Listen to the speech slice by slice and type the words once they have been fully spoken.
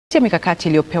Mikakati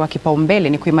iliyopewa kipaumbele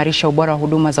ni kuimarisha ubora wa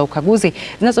huduma za ukaguzi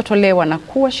zinazotolewa na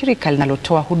kuwa shirika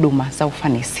linalotoa huduma za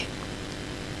ufanisi.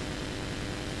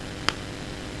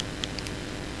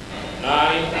 9,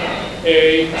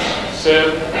 8,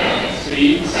 7,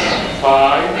 6,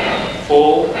 5,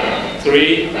 4,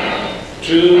 3,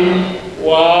 2,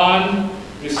 1.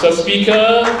 Mr.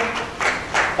 Speaker,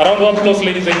 a round of applause,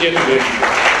 ladies and gentlemen.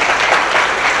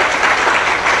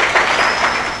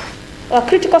 Our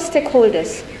critical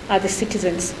stakeholders are the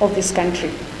citizens of this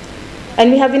country.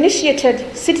 And we have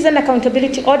initiated citizen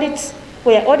accountability audits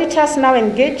where auditors now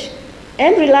engage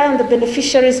and rely on the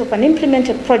beneficiaries of an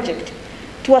implemented project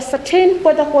to ascertain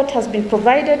whether what has been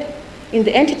provided in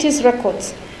the entity's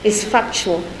records is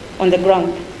factual on the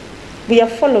ground. We are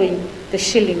following the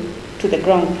shilling to the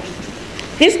ground.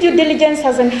 This due diligence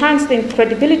has enhanced the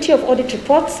credibility of audit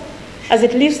reports as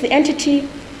it leaves the entity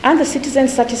and the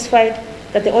citizens satisfied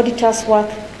that the auditor's work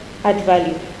add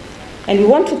value. And we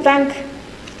want to thank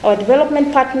our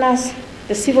development partners,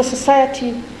 the civil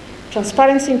society,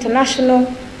 Transparency International,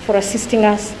 for assisting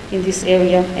us in this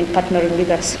area and partnering with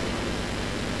us.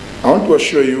 I want to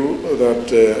assure you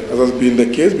that, as has been the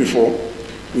case before,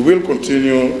 we will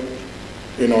continue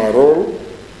in our role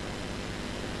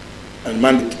and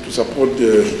mandate to support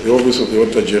the Office of the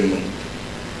Auditor General.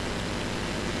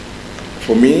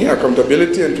 For me,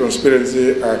 accountability and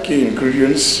transparency are key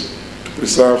ingredients to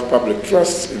preserve public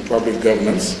trust in public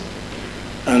governance,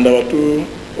 and our two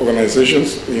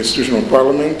organizations, the Institution of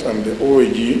Parliament and the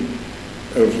OAG,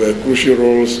 have crucial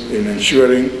roles in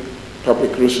ensuring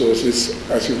public resources,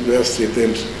 as you just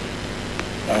stated,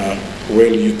 are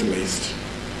well utilized.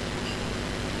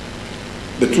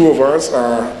 The two of us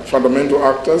are fundamental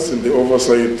actors in the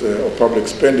oversight of public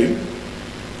spending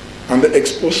and the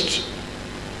ex post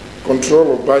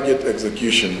control of budget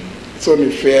execution. It's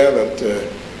only fair that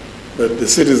the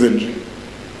citizenry,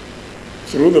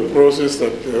 through the process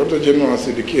that the Auditor General has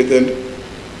indicated,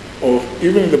 or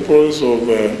even the process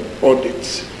of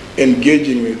audits,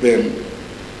 engaging with them,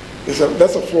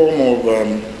 that's a form of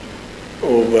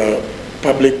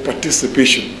public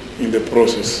participation in the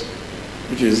process,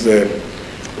 which is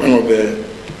one of the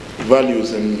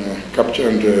values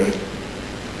captured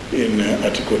in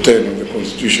Article 10 of the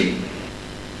Constitution.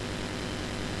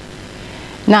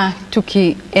 Na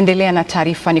tukiendelea na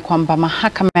taarifa ni kwamba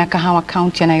mahakama ya Kahawa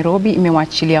Kaunti ya Nairobi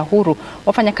imewaachilia huru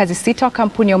wafanyakazi 6 wa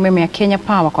kampuni ya umeme ya Kenya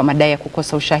Power kwa madai ya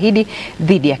kukosa ushahidi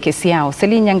dhidi ya kesi yao.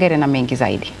 Selina Nyangere na mengi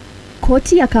zaidi.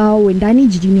 Koti ya Kahawa Wendani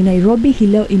jijini Nairobi hii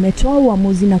leo imetoa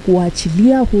uamuzi na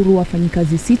kuwaachilia huru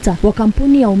wafanyikazi 6 wa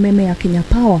kampuni ya umeme ya Kenya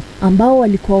Power ambao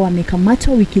walikuwa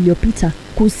wamekamatwa wiki iliyopita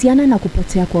kuhusiana na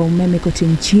kupotea kwa umeme kote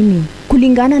nchini.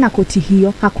 Kulingana na koti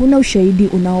hiyo, hakuna ushahidi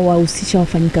unaowahusisha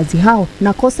wafanyikazi hao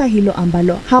na kosa hilo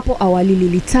ambalo hapo awali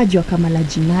lilitajwa kama la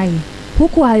jinai.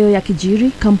 Huku hayo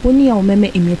yakijiri, kampuni ya umeme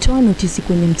imetoa notisi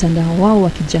kwenye mtandao wao wa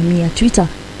kijamii ya Twitter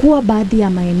kuwa baadhi ya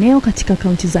maeneo katika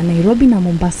kaunti za Nairobi na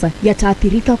Mombasa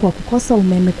yataathirika kwa kukosa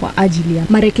umeme kwa ajili ya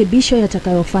marekebisho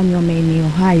yatakayofanywa maeneo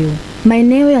hayo.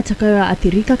 Maeneo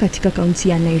yatakayoathirika katika kaunti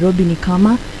ya Nairobi ni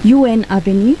kama UN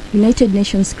Avenue, United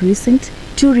Nations Crescent,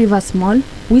 Two Rivers Mall,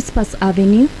 Whispers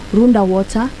Avenue, Runda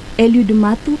Water, Eliud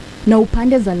Mathu na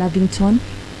upande za Lavington.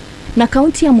 Na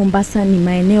kaunti ya Mombasa ni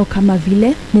maeneo kama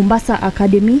vile Mombasa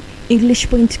Academy, English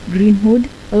Point Greenwood,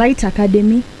 Light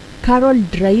Academy, Carol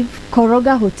Drive,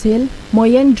 Koroga Hotel,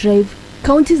 Moyen Drive.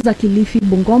 Kaunti za Kilifi,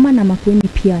 Bungoma na Makueni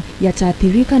pia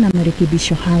yataathirika na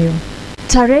marekebisho hayo.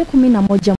 Tarehe 11